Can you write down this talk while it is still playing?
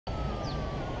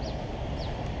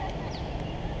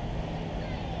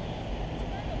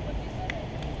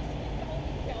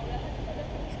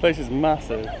place is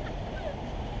massive.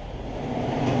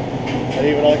 And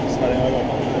even I can smell it. I got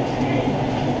my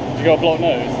nose. You got a blocked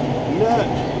nose? No.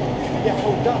 Yeah,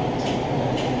 hold up.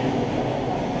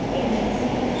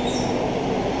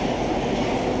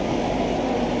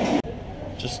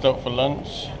 Just stopped for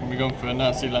lunch and we're going for a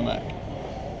Nasi Lemak.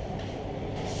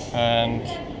 And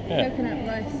yeah. Coconut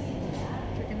rice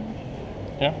chicken.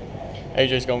 Yeah.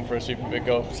 AJ's gone for a super big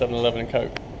gulp, 7-Eleven and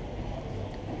Coke.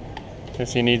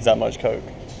 Because he needs that much Coke.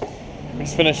 We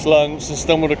just finished lunch and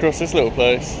stumbled across this little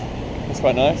place. It's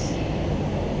quite nice.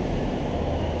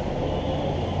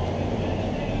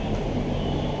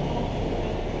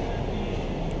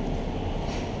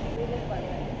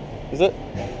 Is it?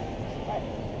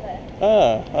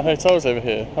 Ah, our hotel's over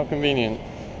here. How convenient.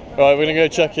 Right, we're gonna go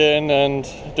check in and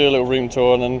do a little room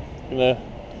tour and then gonna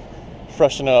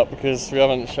freshen up because we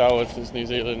haven't showered since New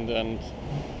Zealand and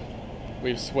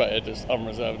we've sweated just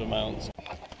unreserved amounts.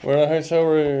 We're in a hotel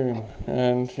room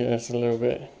and yeah, it's a little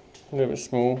bit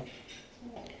small.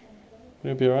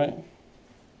 It'll be alright.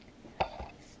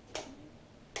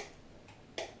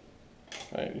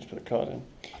 Right, let's put the card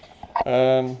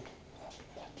in.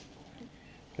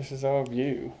 This is our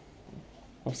view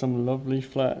of some lovely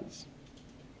flats.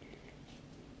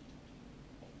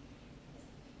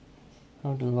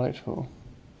 How delightful.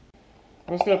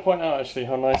 I'm just going to point out actually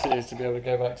how nice it is to be able to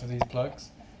go back to these plugs.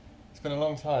 It's been a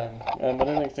long time, and I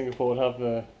don't think Singapore would have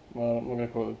the, well, I'm not going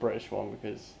to call it the British one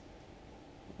because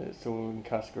it's all in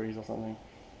categories or something,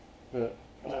 but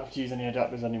I don't have to use any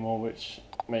adapters anymore, which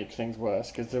make things worse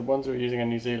because the ones we were using in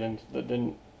New Zealand that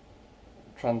didn't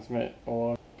transmit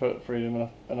or put through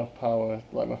enough power,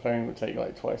 like my phone would take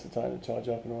like twice the time to charge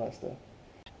up and all that stuff.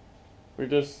 We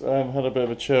just had a bit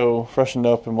of a chill, freshened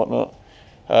up and whatnot,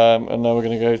 and now we're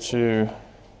going to go to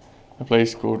a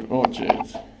place called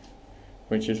Orchard,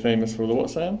 which is famous for the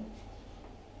what, Sam?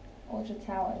 Orchard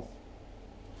Towers.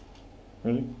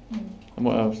 Really? And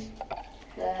what else?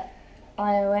 The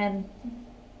ION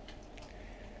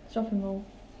shopping mall.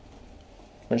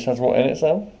 Which has what in it,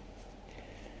 Sam?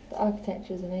 The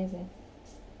architecture is amazing.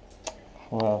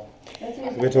 Wow.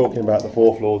 We're talking about the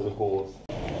 4 floors of Hawes.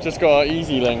 Just got our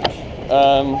Easy Link.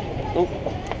 Oh,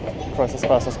 Christ, that's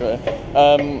fast, let's go here.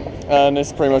 And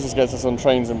this pretty much just gets us on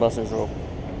trains and buses, or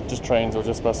just trains or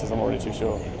just buses, I'm not really too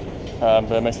sure.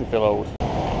 But it makes me feel old.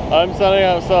 I'm standing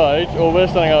outside, or we're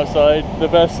standing outside, the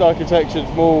best architectured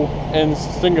mall in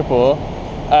Singapore,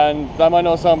 and that might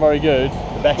not sound very good.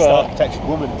 The best architectured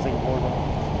woman in Singapore.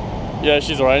 Yeah,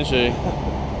 she's alright, isn't she?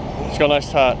 She's got nice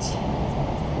tats.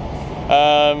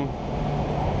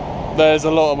 There's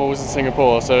a lot of malls in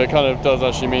Singapore, so it kind of does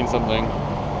actually mean something.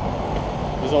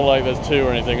 It's not like there's 2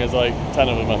 or anything, there's like 10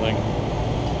 of them, I think.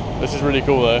 This is really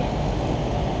cool though.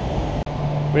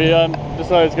 We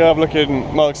decided to go have a look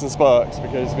in Marks and Sparks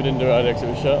because we didn't do it earlier because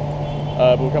it was shut.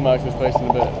 But we'll come back to this place in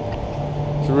a bit.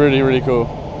 It's really, really cool.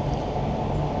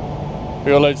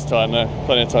 We got loads of time though,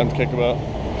 plenty of time to kick about.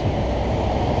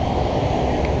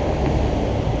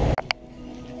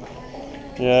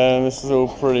 Yeah, this is all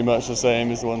pretty much the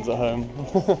same as the ones at home.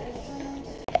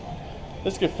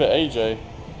 This could fit AJ.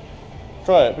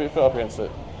 Try it, put your foot up against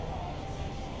it.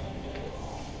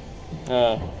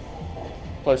 Yeah,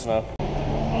 close enough.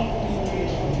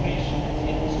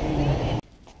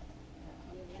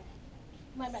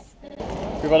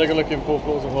 We've had a good look in 4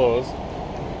 floors of Hawes.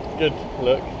 Good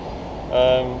look.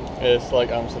 It's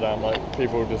like Amsterdam, like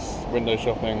people just window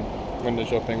shopping.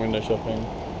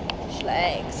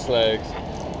 Slags.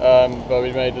 But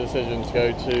we made the decision to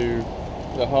go to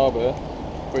the harbour,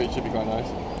 which should be quite nice,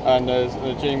 and there's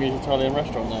a Jamie's Italian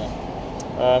restaurant there.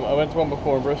 I went to one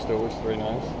before in Bristol, which is very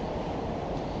nice,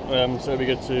 so it'd be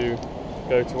good to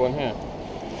go to one here.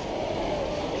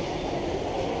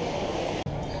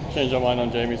 Changed our mind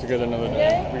on Jamie's to go to another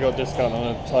day. We got a discount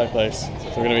on a Thai place, so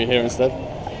we're going to be here instead.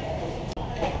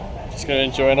 Just going to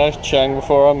enjoy a nice Chang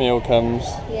before our meal comes.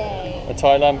 Yay. A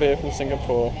Thailand beer from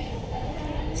Singapore.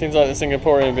 Seems like the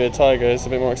Singaporean beer Tiger is a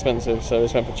bit more expensive, so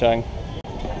this went for Chang.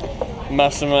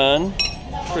 Massaman,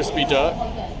 crispy duck,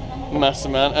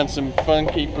 Massaman, and some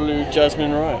funky blue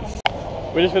jasmine rice.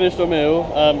 We just finished our meal.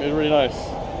 It was really nice.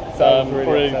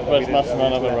 Probably the best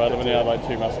Massaman I've ever had. I've only had like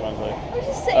 2 Massamans though. I was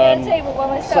just sitting at a table by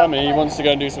myself. Sammy wants to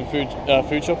go and do some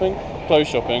food shopping, clothes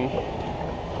shopping,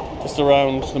 just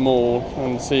around the mall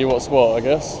and see what's what, I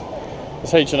guess.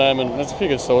 There's H&M and there's a few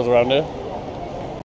good stores around here.